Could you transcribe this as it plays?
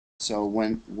So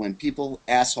when people,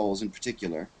 assholes in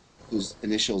particular, whose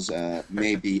initials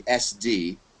may be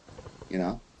SD, you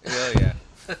know, Oh yeah.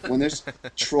 when there's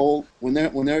when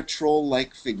there are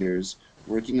troll-like figures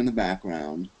working in the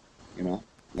background, you know,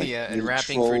 like Yeah, and little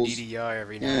rapping for trolls, DDR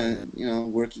every now and yeah,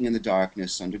 then. working in the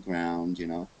darkness underground,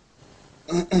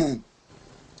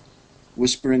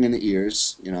 whispering in the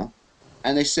ears,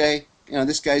 and they say,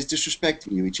 this guy's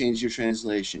disrespecting you. He changed your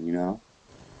translation,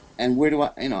 and where do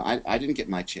I didn't get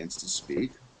my chance to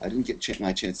speak. I didn't get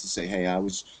my chance to say, hey, I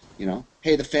was,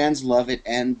 hey, the fans love it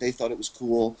and they thought it was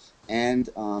cool, and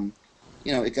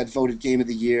it got voted game of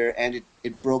the year, and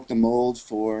it broke the mold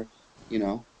for, you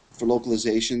know, for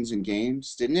localizations in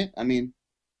games, didn't it? I mean,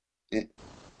 it,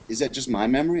 is that just my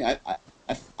memory? I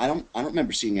don't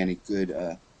remember seeing any good,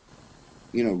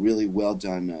 really well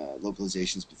done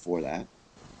localizations before that,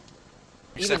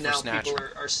 Except Even for now, people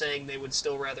Snatcher. are saying they would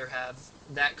still rather have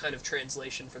that kind of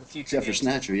translation for the future except for games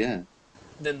Snatcher, yeah.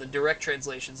 than the direct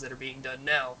translations that are being done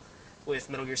now with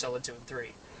Metal Gear Solid 2 and 3.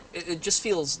 It just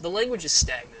feels the language is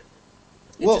stagnant.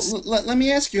 It Well, just let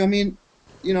me ask you. I mean,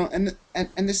 and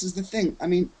this is the thing. I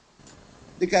mean,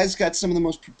 the guy's got some of the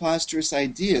most preposterous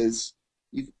ideas.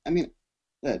 I mean,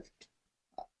 look,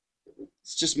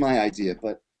 it's just my idea,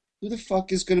 but who the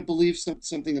fuck is going to believe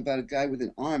something about a guy with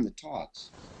an arm that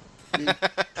talks? I mean,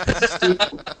 it's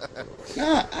stupid.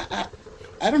 No,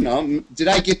 I don't know. Did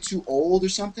I get too old or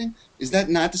something? Is that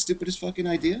not the stupidest fucking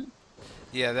idea?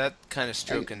 Yeah, that kind of I,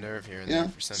 stroke a nerve here and there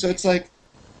for some so it's people.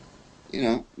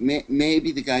 like,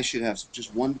 maybe the guy should have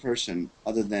just one person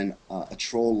other than a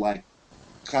troll like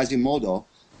Quasimodo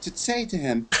to say to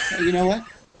him, hey, you know what?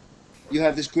 You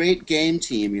have this great game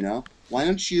team, Why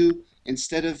don't you,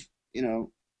 instead of,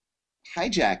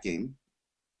 hijacking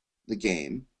the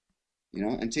game,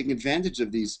 and taking advantage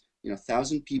of these,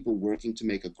 1,000 people working to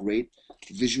make a great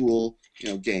visual,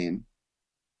 game,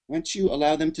 why don't you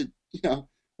allow them to, why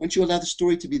don't you allow the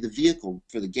story to be the vehicle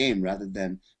for the game rather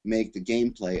than make the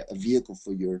gameplay a vehicle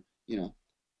for your,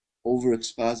 over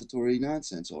expository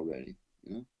nonsense already?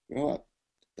 Grow up.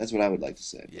 That's what I would like to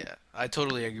say. But Yeah, I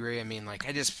totally agree. I mean, like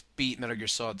I just beat Metal Gear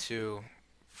Solid 2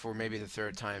 for maybe the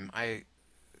third time.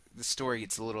 The story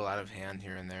gets a little out of hand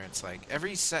here and there. It's like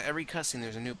every cutscene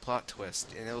there's a new plot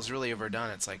twist, and it was really overdone.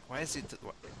 It's like why is it?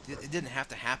 It didn't have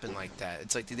to happen like that.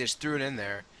 It's like they just threw it in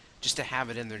there just to have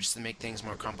it in there, just to make things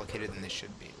more complicated than they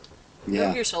should be. Metal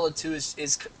yeah, Gear Solid 2 is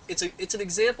it's an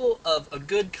example of a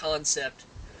good concept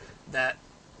that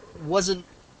wasn't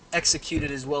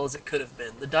executed as well as it could have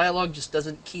been. The dialogue just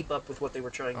doesn't keep up with what they were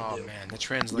trying to Oh do. man, the you're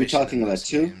translation in talking about those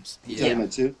two. games. You're Yeah. talking Yeah.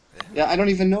 about two. Yeah, I don't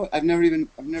even know. I've never even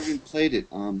played it.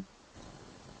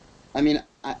 I mean,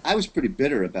 I was pretty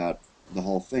bitter about the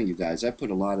whole thing, you guys. I put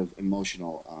a lot of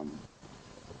emotional.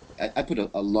 I put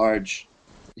a large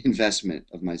investment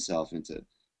of myself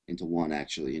into one,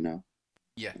 actually,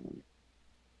 Yeah. um,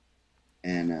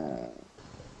 and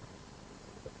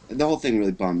the whole thing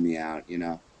really bummed me out, to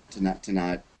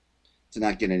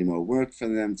not get any more work for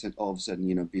them, to all of a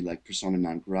sudden, be like persona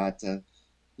non grata,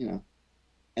 you know.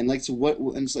 And like, so what?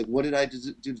 And it's like, what did I do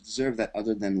to deserve that,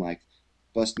 other than like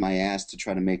bust my ass to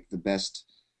try to make the best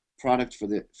product for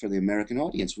the American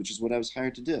audience, which is what I was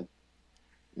hired to do.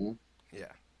 You know?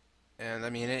 Yeah. And I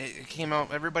mean, it came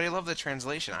out. Everybody loved the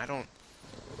translation. I don't.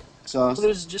 So Well,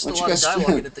 there's just why a don't you lot of guys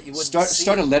dialogue in it that you wouldn't start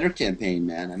a see. letter campaign,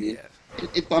 man? I mean, Yeah.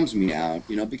 it bums me out,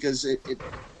 because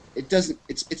it doesn't.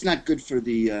 It's not good for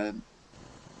the.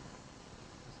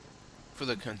 For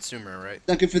the consumer, right?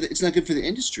 Not good for the. It's not good for the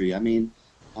industry. I mean,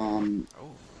 um, Oh.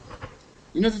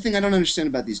 the thing I don't understand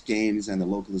about these games and the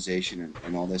localization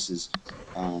and all this is,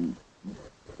 um,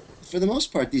 for the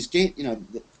most part, these game,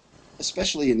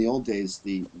 especially in the old days,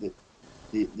 the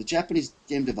Japanese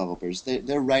game developers,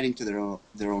 they're writing to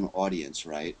their own audience,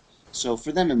 right? So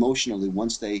for them emotionally,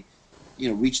 once they,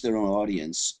 reach their own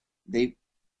audience, they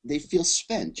they feel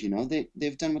spent.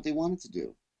 They've done what they wanted to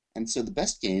do, and so the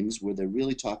best games where they're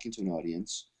really talking to an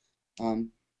audience,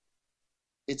 um,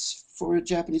 it's for a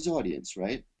Japanese audience,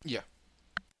 right? Yeah.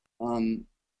 Um,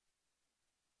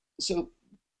 so,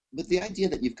 but the idea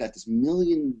that you've got this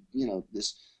million,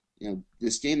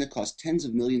 this game that costs tens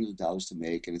of millions of dollars to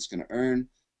make, and it's going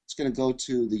to go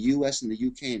to the U.S. and the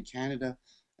U.K. and Canada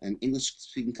and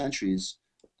English-speaking countries,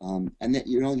 and that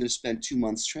you're only going to spend 2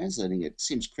 months translating it,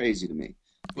 seems crazy to me,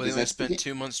 Well, they because only that's the spent game.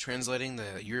 2 months translating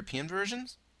the European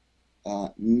versions.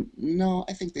 No,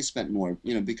 I think they spent more,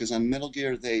 because on Metal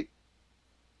Gear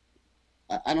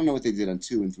I don't know what they did on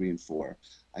 2 and 3 and 4.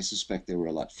 I suspect they were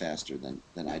a lot faster than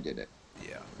I did it.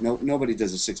 Yeah. No, nobody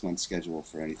does a 6 month schedule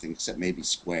for anything except maybe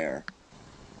Square,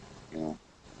 you know.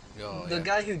 Oh The yeah.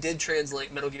 guy who did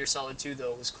translate Metal Gear Solid 2,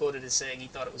 though, was quoted as saying he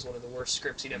thought it was one of the worst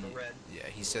scripts he'd ever read. Yeah,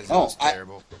 he says it Oh, was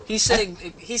terrible. I He's saying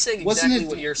wasn't exactly it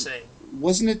what you're saying.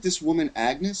 wasn't it this woman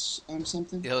Agnes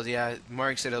something? It was, yeah,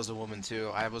 Mark said it was a woman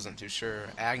too. I wasn't too sure.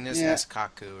 Agnes Yeah, S.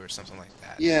 Kaku or something like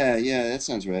that. yeah, that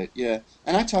sounds right. Yeah,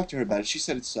 and I talked to her about it. She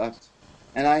said it sucked,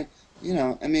 and I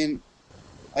mean,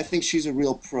 I think she's a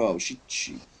real pro.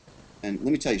 And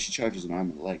let me tell you, she charges an arm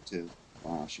and a leg too.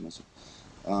 Wow, she must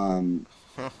have.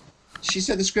 Huh. She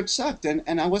said the script sucked, and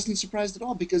I wasn't surprised at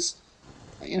all because,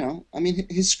 I mean,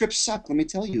 his scripts suck. Let me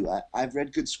tell you, I've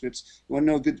read good scripts. You want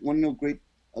to know good? Want to know great?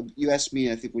 You asked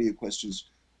me, I think, one of your questions,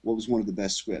 what was one of the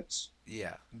best scripts?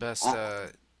 Yeah, best I,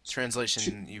 tr-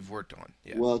 translation you've worked on.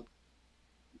 Yeah. well,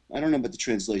 I don't know about the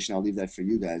translation. I'll leave that for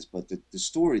you guys. But the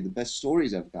story, the best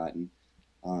stories I've gotten,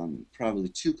 probably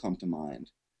two come to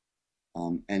mind,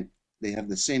 and they have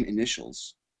the same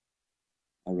initials.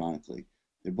 Ironically,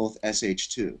 they're both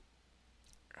SH2.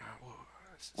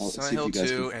 I'll Silent see if Hill you guys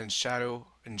can. 2 and Shadow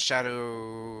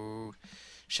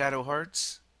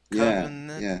Hearts Yeah,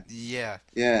 Covenant. yeah,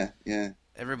 Yeah, yeah.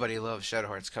 everybody loves Shadow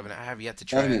Hearts Covenant. I have yet to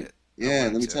try Covenant. it. I Yeah,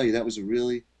 wanted let me to. tell you, that was a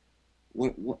really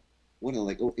what what what a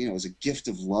like oh, it was a gift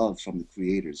of love from the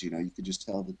creators. You could just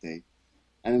tell that they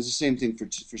and it was the same thing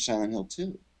for Silent Hill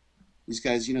too. These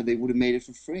guys, they would have made it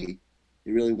for free.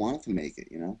 They really wanted to make it.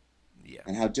 Yeah,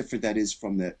 And how different that is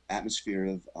from the atmosphere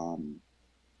of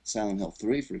Silent Hill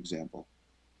 3, for example.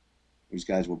 These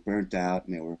guys were burnt out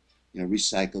and they were,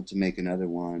 recycled to make another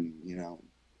one.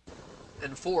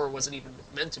 And 4 wasn't even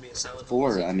meant to be a Silent Hill,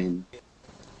 was 4, it?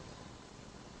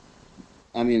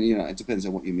 it depends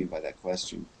on what you mean by that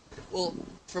question. Well, You know.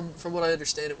 from what I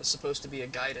understand, it was supposed to be a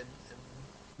Gaiden and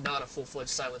not a full-fledged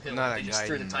Silent Hill. not They a just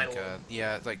threw the Gaiden, title like on.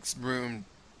 a like room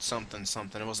something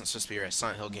something. It wasn't supposed to be a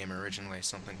Silent Hill game originally.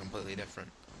 Something completely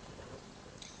different.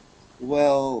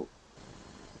 Well,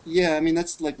 yeah,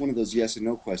 that's like one of those yes and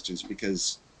no questions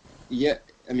because, yeah,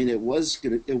 it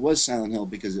was Silent Hill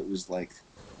because it was like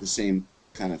the same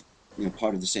kind of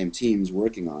part of the same teams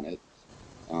working on it,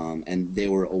 and they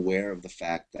were aware of the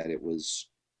fact that it was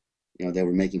they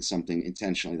were making something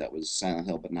intentionally that was Silent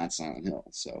Hill but not Silent Hill.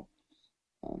 So,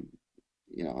 um,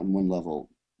 on one level,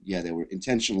 yeah, they were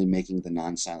intentionally making the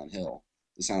non-Silent Hill.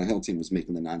 The Silent Hill team was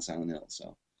making the non-Silent Hill.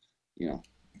 So, you know,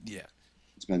 Yeah,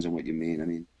 it depends on what you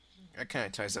mean. that kind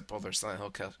of ties up all their Silent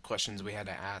Hill questions we had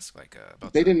to ask, like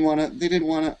about They the. didn't want to. They didn't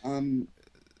want to.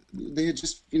 They had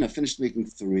just finished making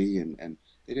three, and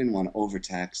they didn't want to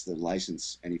overtax the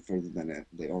license any further than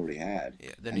they already had.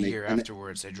 Yeah, then a And they year and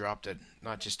afterwards, they dropped it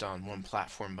not just on one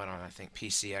platform, but on I think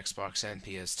PC, Xbox, and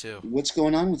PS2. what's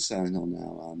going on with Silent Hill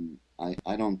now?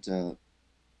 I don't.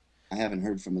 I haven't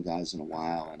heard from the guys in a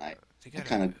while, and They I got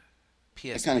kind of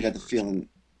a I kind of PSP got the version. feeling.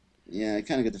 Yeah, I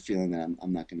kind of got the feeling that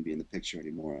I'm not going to be in the picture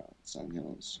anymore. Silent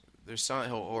Hills. There's Silent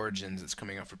Hill Origins that's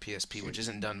coming out for PSP, which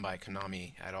isn't done by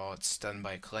Konami at all. It's done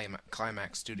by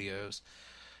Climax Studios,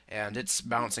 and it's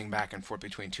bouncing back and forth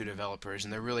between two developers,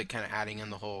 and they're really kind of adding in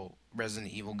the whole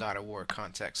Resident Evil God of War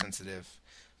context-sensitive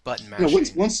button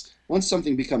Once mashing.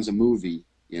 something becomes a movie,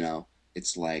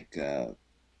 it's like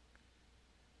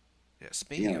Yeah,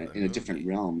 speaking of the in a different movie,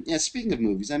 realm. Yeah, speaking of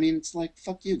movies, it's like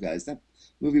fuck you guys. That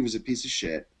movie was a piece of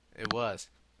shit. it was.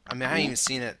 I mean, I You haven't know, even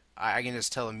seen it. I can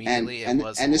just tell and immediately it and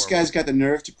was and this guy's horrible. got the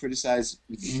nerve to criticize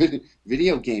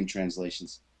video game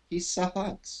translations. He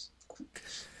sucks.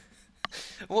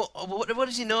 Well, what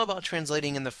does he know about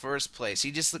translating in the first place?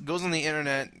 He just goes on the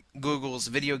internet, Googles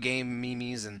video game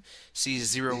memes, and sees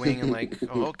Zero Wing and like,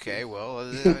 oh, okay,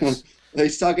 well,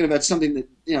 He's talking about something that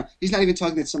he's not even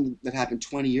talking about something that happened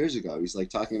 20 years ago. He's like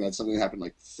talking about something that happened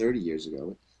like 30 years ago.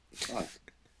 What the fuck?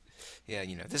 yeah,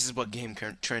 this is what game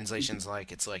translation's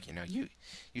like. It's like,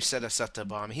 you set us up to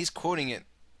bomb. He's quoting it,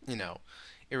 you know,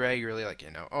 irregularly, like,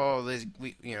 oh,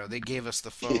 they gave us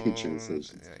the Game phone,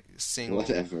 translations. single,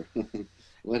 Whatever.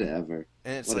 Whatever.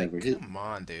 and it's like, Whatever. come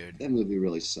on, dude. That movie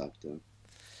really sucked, though.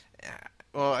 Yeah.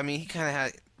 Well, I mean, he kind of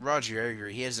had Roger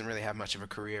Ebert. He doesn't really have much of a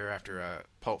career after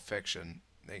Pulp Fiction.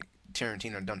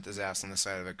 Tarantino dumped his ass on the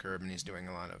side of a curb, and he's doing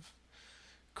a lot of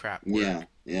crap Yeah, work.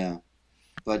 yeah.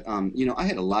 But I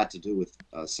had a lot to do with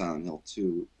Silent Hill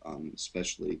 2,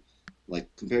 especially like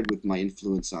compared with my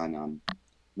influence on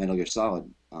Metal Gear Solid.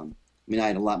 I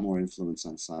had a lot more influence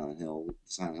on the Silent Hill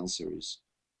series,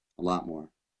 a lot more,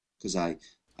 because I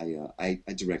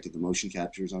directed the motion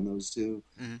captures on those two,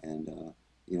 Hmm. and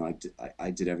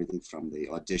I did everything from the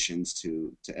auditions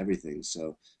to everything.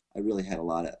 So I really had a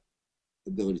lot of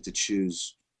ability to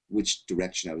choose which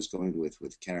direction I was going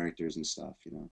with characters and stuff.